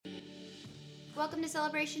Welcome to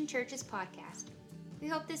Celebration Church's podcast. We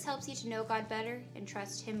hope this helps you to know God better and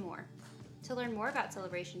trust Him more. To learn more about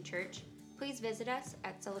Celebration Church, please visit us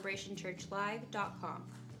at celebrationchurchlive.com.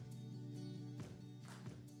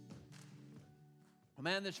 Well,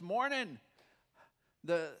 man, this morning,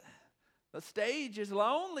 the stage is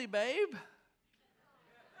lonely, babe.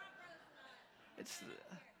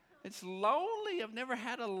 It's lonely. I've never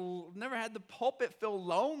had the pulpit feel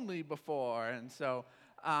lonely before, and so.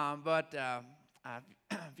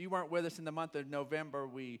 If you weren't with us in the month of November,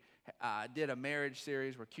 we did a marriage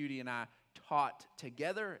series where Cutie and I taught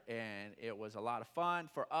together, and it was a lot of fun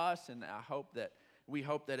for us, and we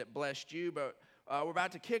hope that it blessed you. But we're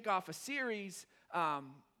about to kick off a series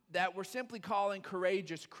that we're simply calling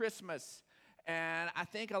Courageous Christmas. And I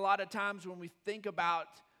think a lot of times when we think about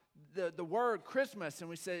the word Christmas and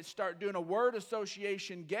we start doing a word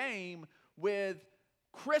association game with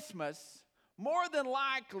Christmas, more than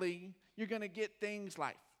likely you're going to get things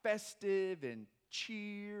like festive and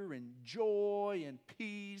cheer and joy and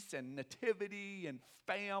peace and nativity and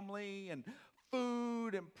family and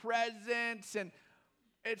food and presents, and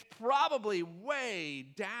it's probably way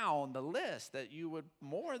down the list that you would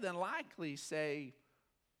more than likely say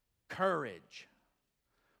courage.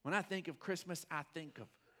 When I think of Christmas, I think of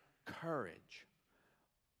courage.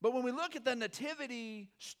 But when we look at the nativity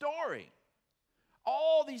story,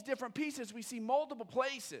 all these different pieces, we see multiple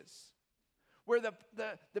places where the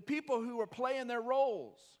people who were playing their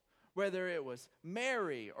roles, whether it was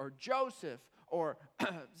Mary or Joseph or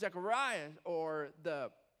Zechariah or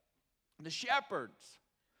the shepherds,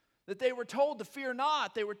 that they were told to fear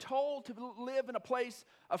not. They were told to live in a place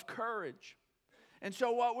of courage. And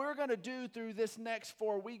so what we're going to do through this next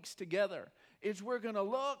 4 weeks together is we're going to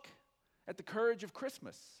look at the courage of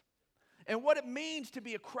Christmas and what it means to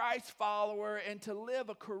be a Christ follower and to live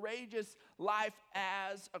a courageous life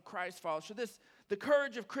as a Christ follower. So the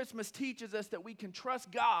courage of Christmas teaches us that we can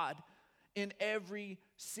trust God in every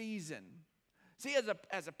season. See,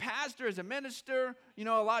 as a pastor, as a minister, a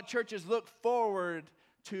lot of churches look forward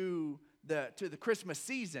to the Christmas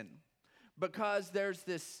season because there's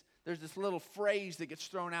this little phrase that gets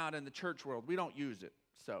thrown out in the church world. We don't use it,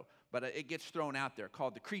 but it gets thrown out there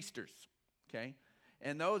called the Creasters, okay?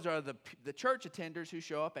 And those are the church attenders who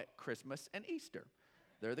show up at Christmas and Easter.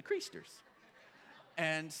 They're the Creasters.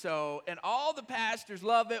 And all the pastors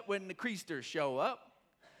love it when the Creasters show up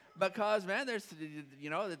because, man, there's,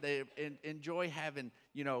 that they enjoy having,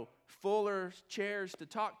 fuller chairs to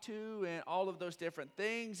talk to and all of those different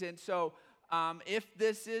things. And so if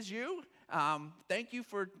this is you, thank you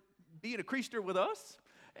for being a Creaster with us.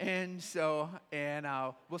 And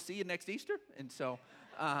we'll see you next Easter. And so,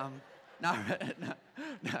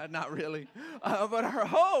 not really. But our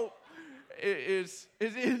hope is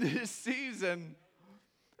in this season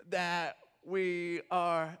that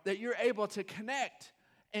you're able to connect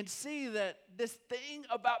and see that this thing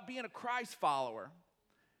about being a Christ follower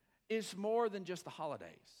is more than just the holidays.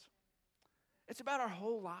 It's about our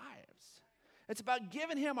whole lives. It's about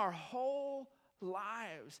giving Him our whole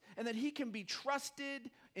lives, and that He can be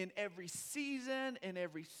trusted in every season, in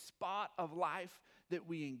every spot of life that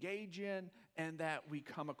we engage in and that we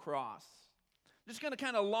come across. I'm just going to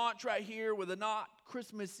kind of launch right here with a not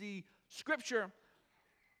Christmassy scripture,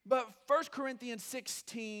 but 1 Corinthians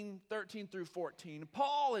 16, 13 through 14.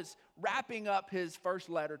 Paul is wrapping up his first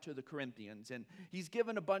letter to the Corinthians, and he's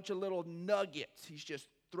given a bunch of little nuggets. He's just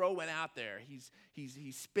throwing out there. He's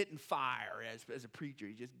spitting fire as a preacher.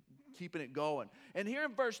 He's just keeping it going. And here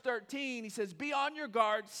in verse 13, he says, "Be on your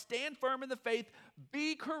guard, stand firm in the faith,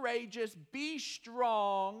 be courageous, be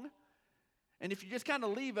strong." And if you just kind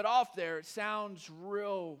of leave it off there, it sounds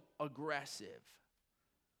real aggressive.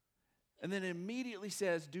 And then it immediately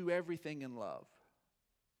says, "Do everything in love."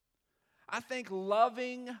 I think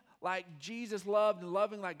loving like Jesus loved and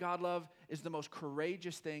loving like God loved is the most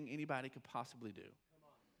courageous thing anybody could possibly do.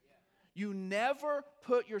 You never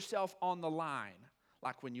put yourself on the line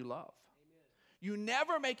like when you love. You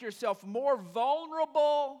never make yourself more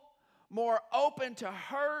vulnerable, more open to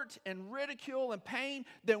hurt and ridicule and pain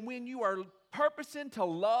than when you are purposing to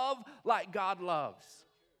love like God loves.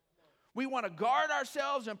 We want to guard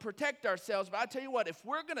ourselves and protect ourselves, but I tell you what, if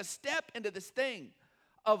we're going to step into this thing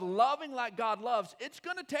of loving like God loves, it's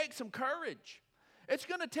going to take some courage. It's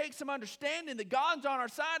going to take some understanding that God's on our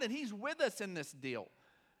side and He's with us in this deal.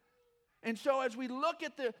 And so as we look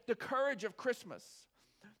at the courage of Christmas,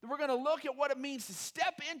 we're going to look at what it means to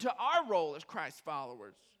step into our role as Christ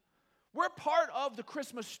followers. We're part of the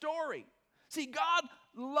Christmas story. See, God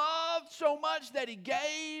loved so much that He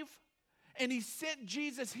gave, and He sent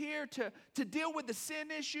Jesus here to deal with the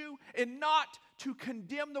sin issue and not to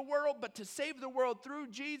condemn the world, but to save the world through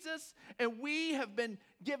Jesus. And we have been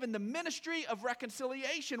given the ministry of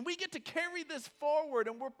reconciliation. We get to carry this forward,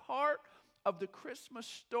 and we're part of the Christmas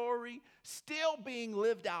story still being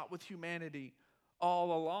lived out with humanity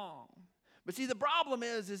all along. But see, the problem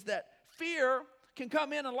is that fear can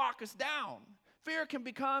come in and lock us down. Fear can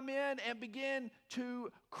come in and begin to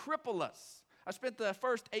cripple us. I spent the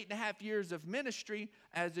first 8.5 years of ministry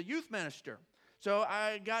as a youth minister. So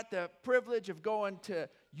I got the privilege of going to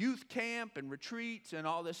youth camp and retreats and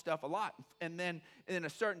all this stuff a lot. And then in a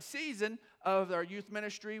certain season of our youth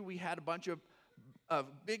ministry, we had a bunch of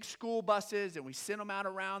big school buses, and we sent them out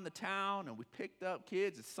around the town, and we picked up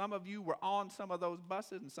kids. And some of you were on some of those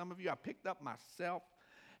buses, and some of you I picked up myself.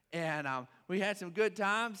 And we had some good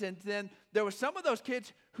times. And then there were some of those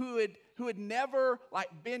kids who had never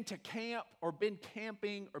been to camp or been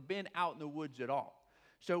camping or been out in the woods at all.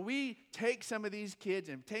 So we take some of these kids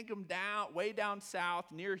and take them way down south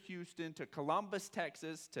near Houston to Columbus,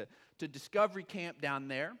 Texas, to Discovery Camp down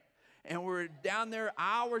there. And we're down there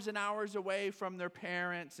hours and hours away from their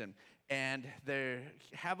parents, and they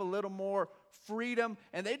have a little more freedom.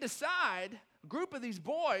 And they decide, a group of these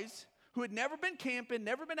boys who had never been camping,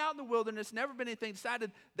 never been out in the wilderness, never been anything,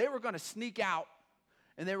 decided they were going to sneak out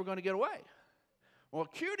and they were going to get away. Well,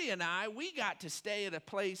 Cutie and I, we got to stay at a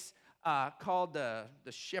place called the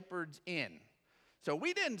Shepherd's Inn. So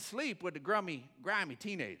we didn't sleep with the grimy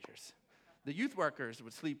teenagers. The youth workers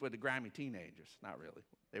would sleep with the grimy teenagers. Not really.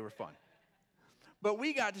 They were fun. But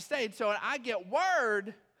we got to stay. So I get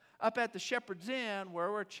word up at the Shepherd's Inn,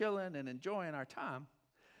 where we're chilling and enjoying our time,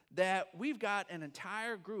 that we've got an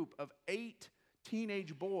entire group of 8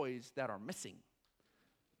 teenage boys that are missing.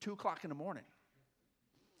 2 o'clock in the morning.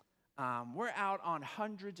 We're out on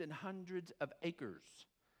hundreds and hundreds of acres.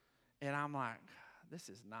 And I'm like, this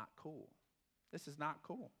is not cool. This is not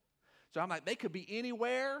cool. So I'm like, they could be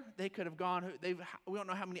anywhere. They could have gone. We don't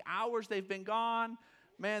know how many hours they've been gone.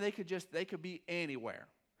 Man, they could be anywhere.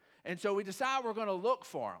 And so we decide we're going to look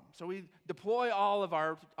for them. So we deploy all of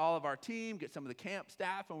our team, get some of the camp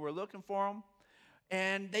staff, and we're looking for them.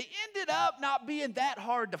 And they ended up not being that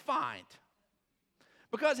hard to find.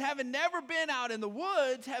 Because having never been out in the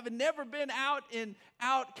woods, having never been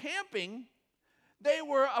out camping, they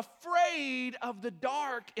were afraid of the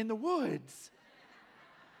dark in the woods.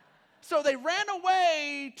 So they ran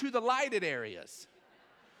away to the lighted areas.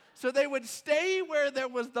 So they would stay where there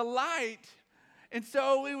was the light. And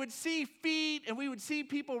so we would see feet, and we would see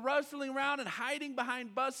people rustling around and hiding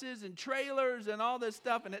behind buses and trailers and all this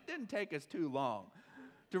stuff. And it didn't take us too long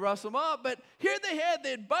to rustle them up. But here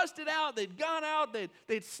they'd busted out, they'd gone out,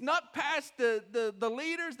 they'd snuck past the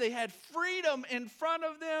leaders. They had freedom in front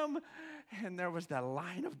of them. And there was that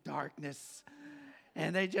line of darkness.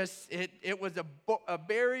 And it was a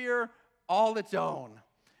barrier all its own.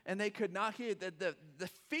 And they could not hear. The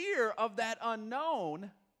fear of that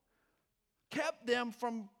unknown kept them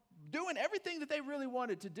from doing everything that they really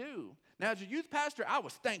wanted to do. Now, as a youth pastor, I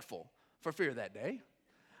was thankful for fear that day.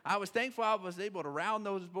 I was thankful I was able to round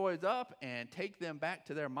those boys up and take them back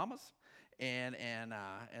to their mamas and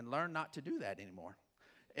learn not to do that anymore.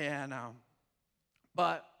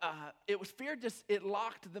 But it was fear, it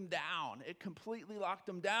locked them down. It completely locked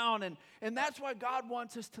them down. And that's why God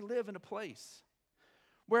wants us to live in a place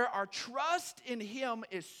where our trust in Him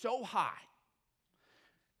is so high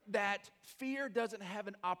that fear doesn't have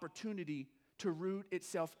an opportunity to root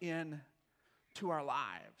itself in to our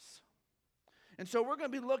lives. And so we're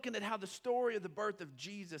going to be looking at how the story of the birth of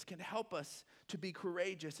Jesus can help us to be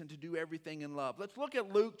courageous and to do everything in love. Let's look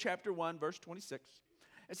at Luke chapter 1, verse 26.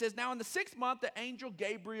 It says, "Now in the 6th month, the angel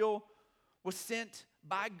Gabriel was sent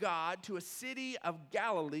by God to a city of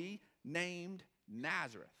Galilee named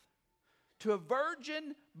Nazareth, to a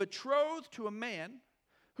virgin betrothed to a man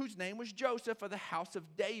whose name was Joseph, of the house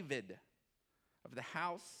of David." Of the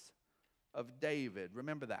house of David.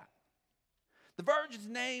 Remember that. The virgin's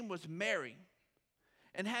name was Mary.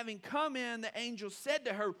 And having come in, the angel said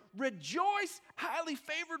to her, "Rejoice, highly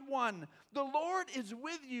favored one. The Lord is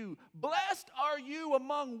with you. Blessed are you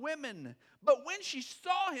among women." But when she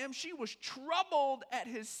saw him, she was troubled at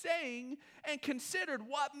his saying and considered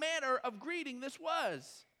what manner of greeting this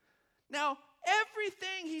was. Now,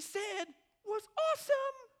 everything he said was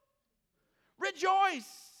awesome.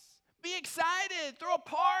 Rejoice. Be excited. Throw a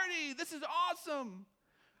party. This is awesome.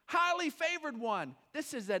 Highly favored one.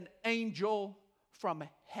 This is an angel from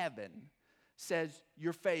heaven. Says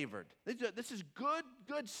you're favored. This is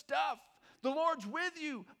good stuff. The Lord's with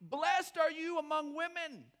you. Blessed are you among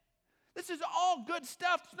women. This is all good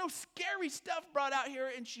stuff. There's no scary stuff brought out here,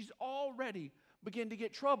 and she's already beginning to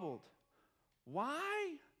get troubled.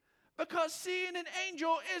 Why? Because seeing an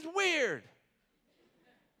angel is weird.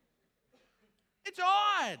 It's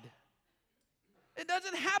odd. It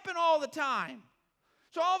doesn't happen all the time.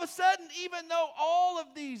 So all of a sudden, even though all of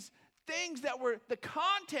these things that were, the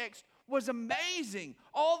context was amazing,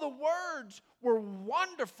 all the words were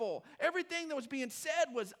wonderful, everything that was being said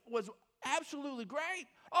was absolutely great,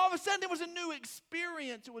 all of a sudden it was a new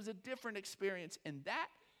experience. It was a different experience. And that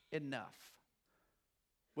enough,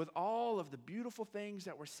 with all of the beautiful things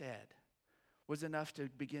that were said, was enough to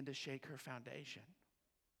begin to shake her foundation.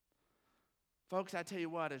 Folks, I tell you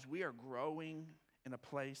what, as we are growing in a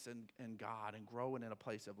place in God and growing in a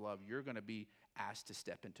place of love, you're going to be asked to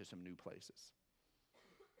step into some new places.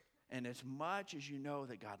 And as much as you know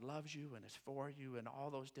that God loves you and is for you and all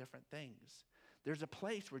those different things, there's a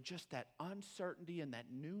place where just that uncertainty and that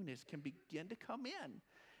newness can begin to come in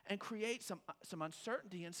and create some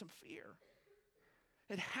uncertainty and some fear.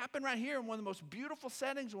 It happened right here in one of the most beautiful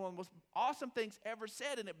settings, one of the most awesome things ever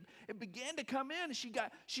said, and it began to come in, and she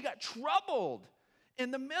got troubled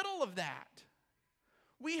in the middle of that.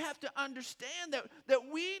 We have to understand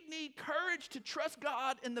that we need courage to trust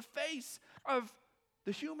God in the face of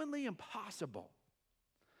the humanly impossible.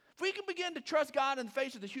 If we can begin to trust God in the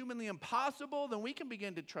face of the humanly impossible, then we can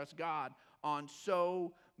begin to trust God on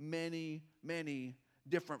so many, many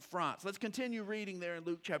different fronts. Let's continue reading there in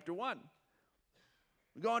Luke chapter 1.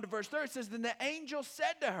 We go on to verse 30. It says, "Then the angel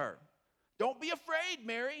said to her, 'Don't be afraid,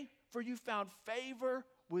 Mary, for you found favor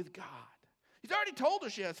with God.'" He's already told her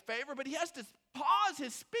she has favor, but he has to pause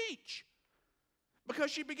his speech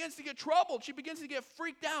because she begins to get troubled. She begins to get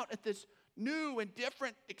freaked out at this new and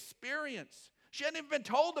different experience. She hadn't even been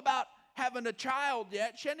told about having a child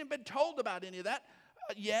yet. She hadn't even been told about any of that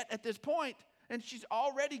yet at this point. And she's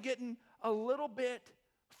already getting a little bit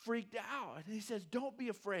freaked out. And he says, "Don't be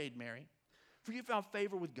afraid, Mary, for you found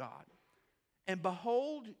favor with God. And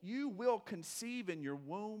behold, you will conceive in your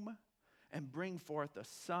womb and bring forth a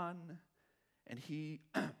son, and he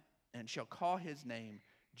and shall call his name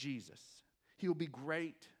Jesus. He will be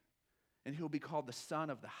great, and he will be called the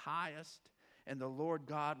Son of the Highest, and the Lord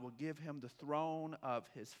God will give him the throne of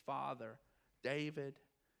his father David,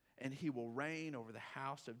 and he will reign over the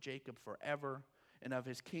house of Jacob forever, and of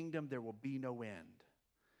his kingdom there will be no end."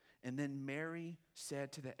 And then Mary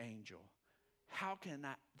said to the angel, "How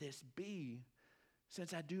can this be,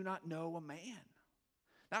 since I do not know a man?"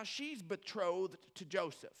 Now she's betrothed to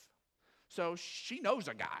Joseph, so she knows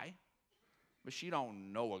a guy, but she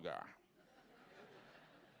don't know a guy.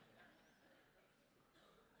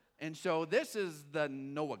 And so this is the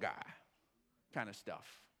know a guy kind of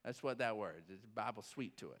stuff. That's what that word is. Bible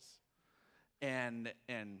sweet to us. And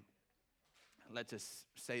let's just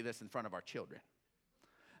say this in front of our children.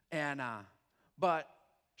 But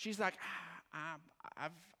she's like,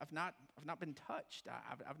 I've not been touched.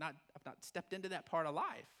 I've not stepped into that part of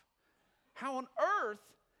life. How on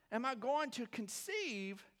earth am I going to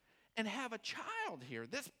conceive and have a child here?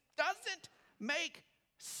 This doesn't make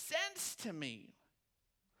sense to me.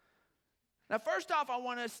 Now, first off, I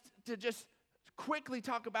want us to just quickly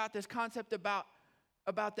talk about this concept about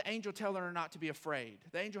the angel telling her not to be afraid.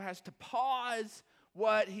 The angel has to pause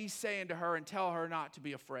what he's saying to her and tell her not to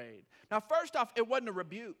be afraid. Now, first off, it wasn't a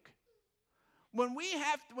rebuke. When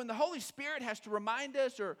the Holy Spirit has to remind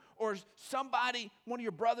us, or somebody, one of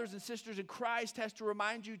your brothers and sisters in Christ has to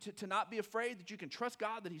remind you to not be afraid, that you can trust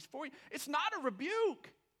God, that he's for you, it's not a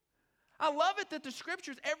rebuke. I love it that the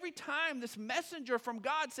scriptures, every time this messenger from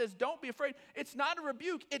God says, "Don't be afraid," it's not a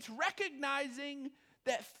rebuke. It's recognizing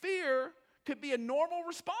that fear could be a normal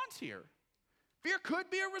response here. Fear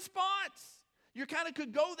could be a response. You kind of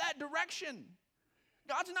could go that direction.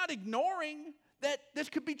 God's not ignoring that this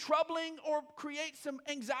could be troubling or create some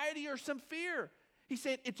anxiety or some fear. He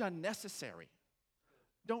said it's unnecessary.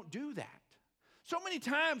 Don't do that. So many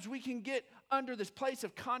times we can get under this place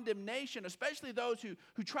of condemnation, especially those who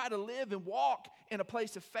try to live and walk in a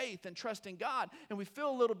place of faith and trust in God, and we feel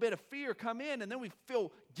a little bit of fear come in, and then we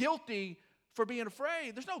feel guilty for being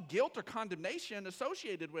afraid. There's no guilt or condemnation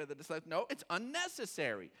associated with it. It's like, no, it's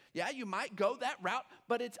unnecessary. Yeah, you might go that route,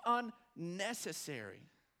 but it's unnecessary.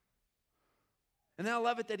 And then I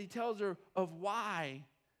love it that he tells her of why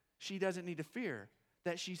she doesn't need to fear,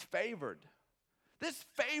 that she's favored. This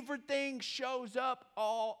favored thing shows up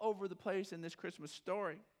all over the place in this Christmas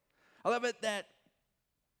story. I love it that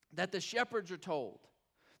the shepherds are told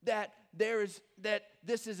that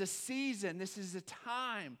this is a season, this is a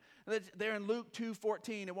time. There in Luke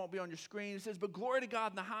 2:14, it won't be on your screen. It says, "But glory to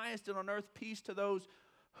God in the highest, and on earth peace to those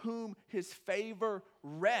whom his favor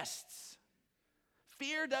rests."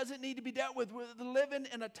 Fear doesn't need to be dealt with. We're living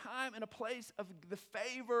in a time and a place of the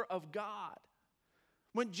favor of God.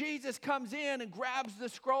 When Jesus comes in and grabs the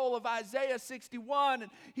scroll of Isaiah 61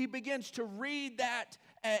 and he begins to read that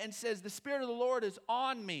and says, the Spirit of the Lord is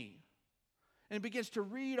on me. And he begins to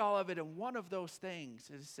read all of it. And one of those things,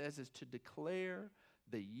 it says, is to declare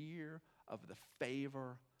the year of the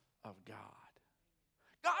favor of God.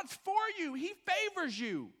 God's for you. He favors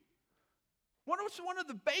you. One of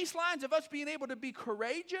the baselines of us being able to be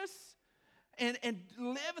courageous and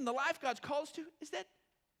live in the life God's called us to is that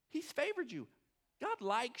He's favored you. God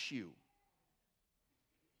likes you.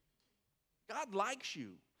 God likes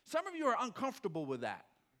you. Some of you are uncomfortable with that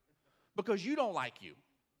because you don't like you.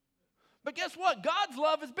 But guess what? God's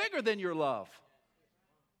love is bigger than your love.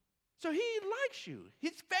 So He likes you.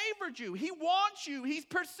 He's favored you. He wants you. He's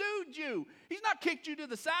pursued you. He's not kicked you to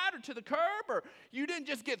the side or to the curb, or you didn't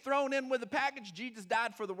just get thrown in with a package. Jesus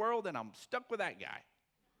died for the world and I'm stuck with that guy.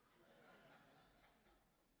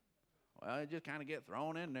 Well, you just kind of get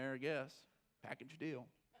thrown in there, I guess. Package deal.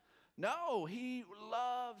 No, He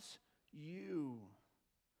loves you.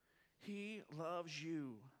 He loves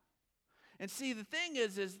you. And see, the thing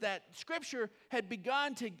is that Scripture had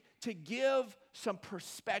begun to give some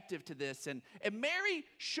perspective to this. And Mary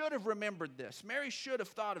should have remembered this. Mary should have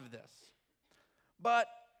thought of this. But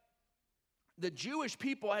the Jewish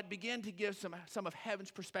people had begun to give some of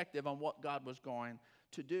heaven's perspective on what God was going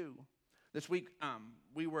to do. This week,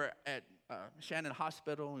 we were at Shannon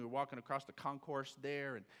Hospital, and we were walking across the concourse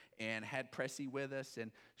there and had Pressy with us,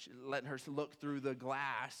 and letting her look through the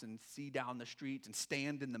glass and see down the streets and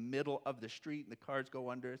stand in the middle of the street, and the cars go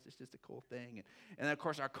under us. It's just a cool thing. And then, of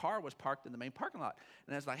course, our car was parked in the main parking lot.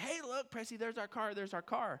 And I was like, hey, look, Pressy, there's our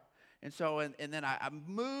car. And so, and then I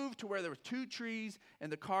moved to where there was two trees, and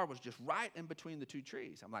the car was just right in between the two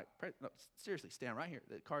trees. I'm like, no, seriously, stand right here.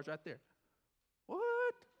 The car's right there. What?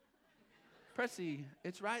 Pressy,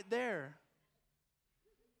 it's right there.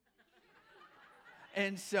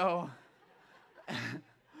 And so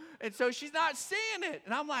she's not seeing it.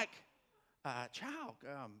 And I'm like, child,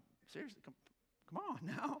 seriously, come on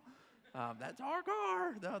now. That's our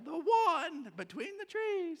car, the one between the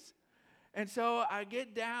trees. And so I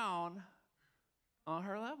get down on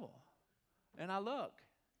her level, and I look,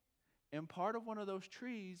 and part of one of those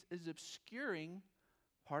trees is obscuring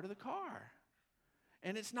part of the car.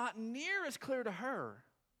 And it's not near as clear to her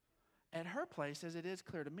at her place as it is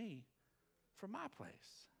clear to me from my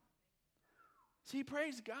place. See,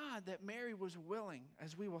 praise God that Mary was willing,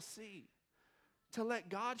 as we will see, to let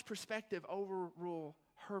God's perspective overrule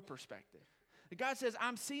her perspective. And God says,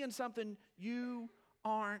 I'm seeing something you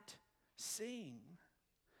aren't seeing.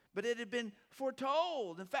 But it had been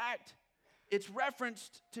foretold. In fact, it's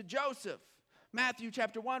referenced to Joseph. Matthew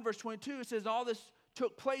chapter 1, verse 22, it says, all this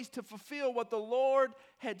took place to fulfill what the Lord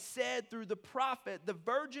had said through the prophet. The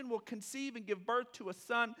virgin will conceive and give birth to a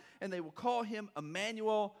son, and they will call him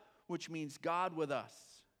Emmanuel, which means God with us.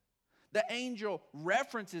 The angel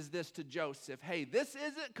references this to Joseph. Hey, this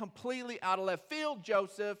isn't completely out of left field,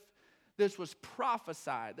 Joseph. This was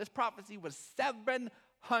prophesied. This prophecy was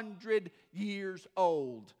 700 years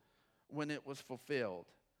old when it was fulfilled.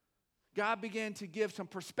 God began to give some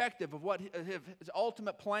perspective of what his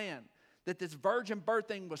ultimate plan, that this virgin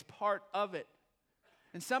birthing was part of it.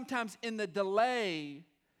 And sometimes in the delay,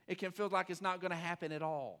 it can feel like it's not going to happen at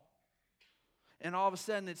all. And all of a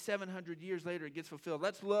sudden, it's 700 years later, it gets fulfilled.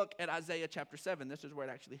 Let's look at Isaiah chapter 7. This is where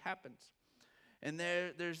it actually happens. And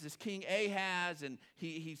there's this King Ahaz, and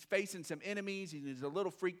he's facing some enemies. He's a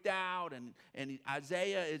little freaked out, and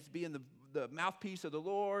Isaiah is being the mouthpiece of the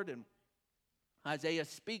Lord. And Isaiah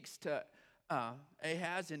speaks to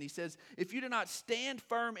Ahaz, and he says, if you do not stand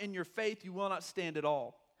firm in your faith, you will not stand at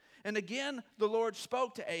all. And again, the Lord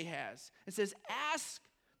spoke to Ahaz and says, ask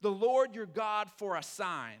the Lord your God for a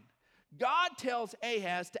sign. God tells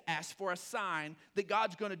Ahaz to ask for a sign that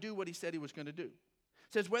God's going to do what he said he was going to do.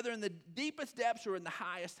 It says, whether in the deepest depths or in the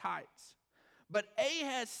highest heights. But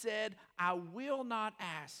Ahaz said, I will not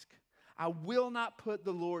ask. I will not put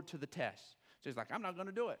the Lord to the test. So he's like, I'm not going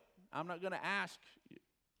to do it. I'm not going to ask.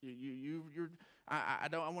 I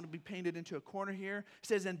want to be painted into a corner here. It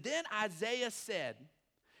says, and then Isaiah said,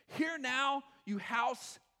 hear now, you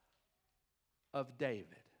house of David.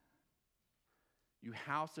 You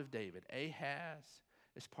house of David. Ahaz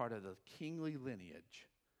is part of the kingly lineage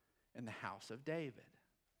in the house of David.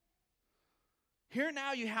 Hear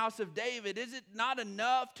now, you house of David, is it not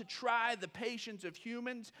enough to try the patience of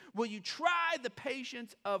humans? Will you try the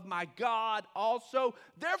patience of my God also?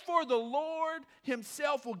 Therefore, the Lord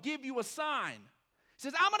himself will give you a sign. He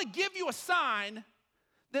says, I'm going to give you a sign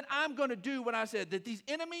that I'm going to do what I said, that these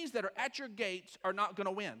enemies that are at your gates are not going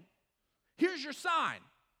to win. Here's your sign.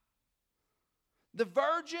 The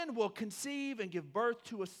virgin will conceive and give birth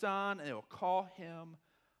to a son, and they will call him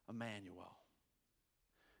Emmanuel.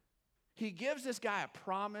 He gives this guy a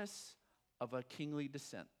promise of a kingly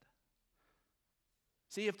descent.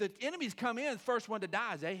 See, if the enemies come in, the first one to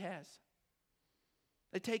die is Ahaz.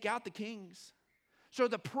 They take out the kings. So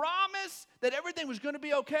the promise that everything was going to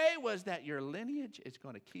be okay was that your lineage is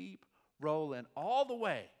going to keep rolling all the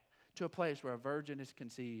way to a place where a virgin is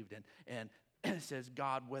conceived and it says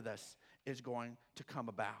God with us is going to come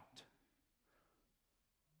about.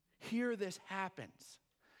 Here this happens.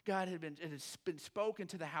 It has been spoken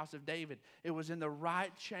to the house of David. It was in the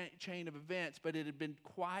right chain of events, but it had been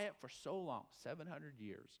quiet for so long, 700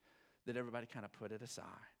 years, that everybody kind of put it aside.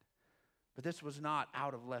 But this was not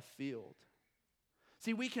out of left field.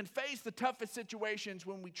 See, we can face the toughest situations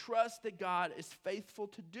when we trust that God is faithful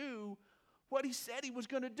to do what he said he was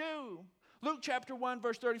going to do. Luke chapter 1,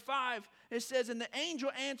 verse 35, it says, "And the angel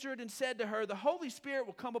answered and said to her, the Holy Spirit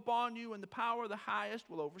will come upon you, and the power of the highest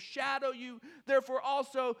will overshadow you. Therefore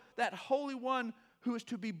also that Holy One who is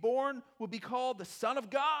to be born will be called the Son of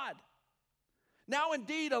God. Now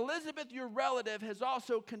indeed, Elizabeth, your relative, has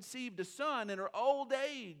also conceived a son in her old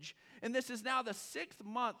age, and this is now the 6th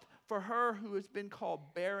month for her who has been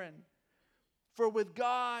called barren. For with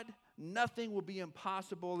God nothing will be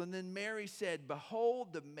impossible." And then Mary said,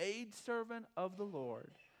 "Behold, the maidservant of the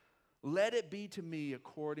Lord. Let it be to me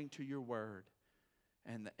according to your word."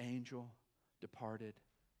 And the angel departed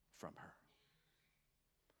from her.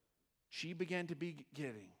 She began to be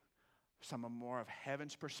getting some more of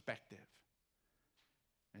heaven's perspective.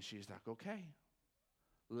 And she's like, okay,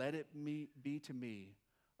 let it be to me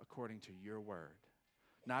according to your word.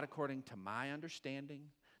 Not according to my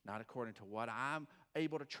understanding, not according to what I'm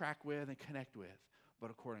able to track with and connect with, but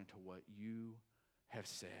according to what you have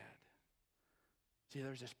said. See,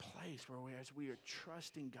 there's this place where as we are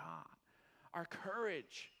trusting God, our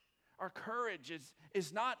courage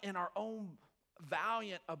is not in our own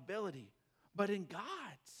valiant ability, but in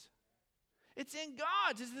God's. It's in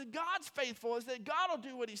God's. It's that God's faithful. It's that God will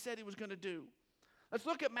do what he said he was going to do. Let's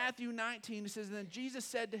look at Matthew 19. It says, "Then Jesus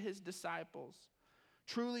said to his disciples,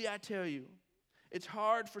 'Truly I tell you, it's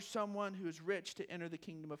hard for someone who is rich to enter the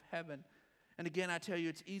kingdom of heaven. And again, I tell you,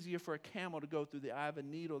 it's easier for a camel to go through the eye of a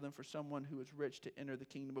needle than for someone who is rich to enter the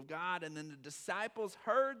kingdom of God.' And then the disciples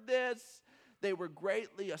heard this. They were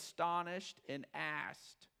greatly astonished and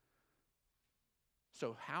asked,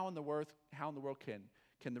 'So how in the world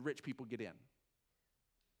can the rich people get in?'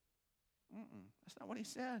 That's not what he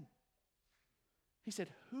said. He said,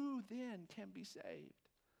 'Who then can be saved?'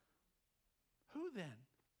 Who then?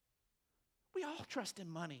 We all trust in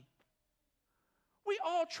money. We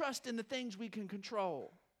all trust in the things we can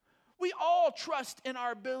control. We all trust in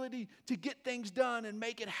our ability to get things done and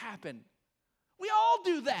make it happen. We all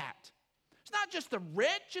do that. It's not just the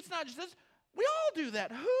rich. It's not just this. We all do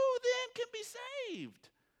that. Who then can be saved?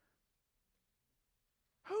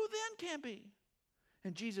 Who then can be?"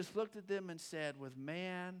 And Jesus looked at them and said, "With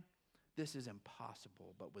man, this is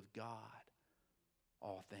impossible, but with God,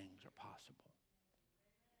 all things are possible."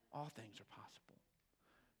 All things are possible.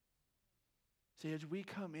 See, as we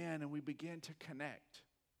come in and we begin to connect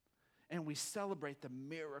and we celebrate the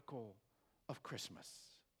miracle of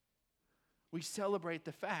Christmas, we celebrate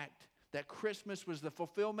the fact that Christmas was the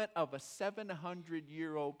fulfillment of a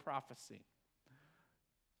 700-year-old prophecy.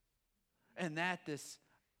 And that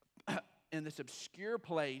in this obscure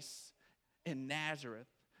place in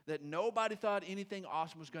Nazareth, that nobody thought anything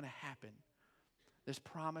awesome was going to happen, this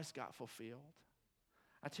promise got fulfilled.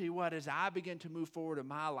 I tell you what, as I begin to move forward in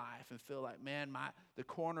my life and feel like, man, the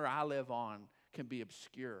corner I live on can be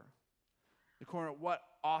obscure. The corner,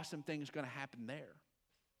 what awesome thing is going to happen there?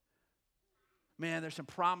 Man, there's some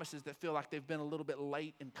promises that feel like they've been a little bit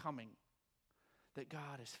late in coming. That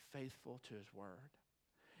God is faithful to his word.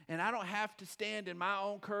 And I don't have to stand in my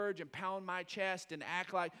own courage and pound my chest and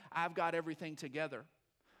act like I've got everything together.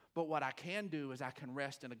 But what I can do is I can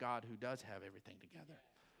rest in a God who does have everything together.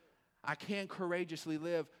 I can courageously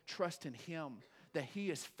live, trust in him, that he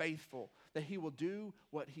is faithful, that he will do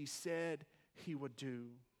what he said he would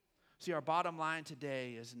do. See, our bottom line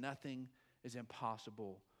today is nothing is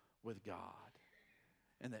impossible with God.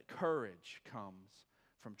 And that courage comes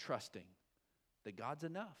from trusting that God's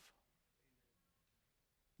enough.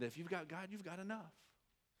 That if you've got God, you've got enough.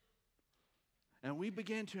 And we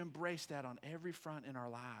begin to embrace that on every front in our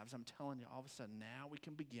lives. I'm telling you, all of a sudden now we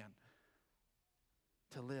can begin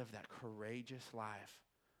to live that courageous life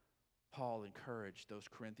Paul encouraged those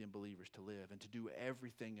Corinthian believers to live, and to do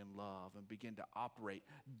everything in love and begin to operate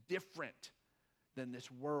different than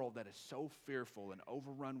this world that is so fearful and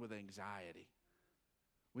overrun with anxiety.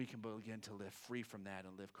 we can begin to live free from that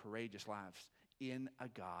and live courageous lives in a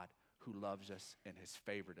God who loves us and has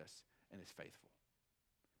favored us and is faithful.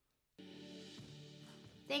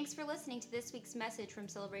 Thanks for listening to this week's message from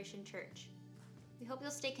Celebration Church. We hope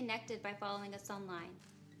you'll stay connected by following us online.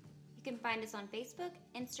 You can find us on Facebook,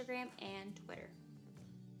 Instagram, and Twitter.